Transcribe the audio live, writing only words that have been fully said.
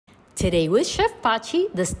Today with Chef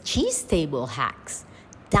Pachi, the cheese table hacks.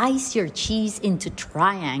 Dice your cheese into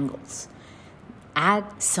triangles.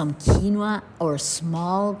 Add some quinoa or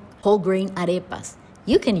small whole grain arepas.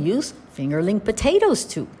 You can use fingerling potatoes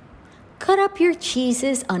too. Cut up your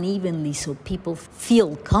cheeses unevenly so people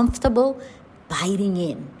feel comfortable biting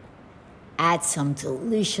in. Add some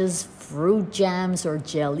delicious fruit jams or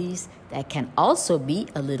jellies that can also be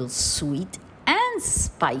a little sweet and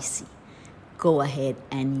spicy. Go ahead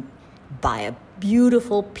and buy a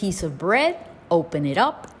beautiful piece of bread, open it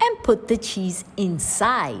up, and put the cheese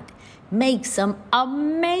inside. Make some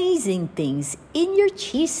amazing things in your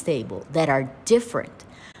cheese table that are different.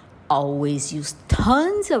 Always use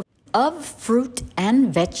tons of fruit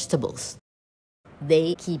and vegetables.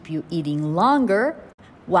 They keep you eating longer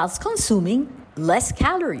whilst consuming less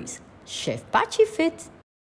calories. Chef Pachi FIt.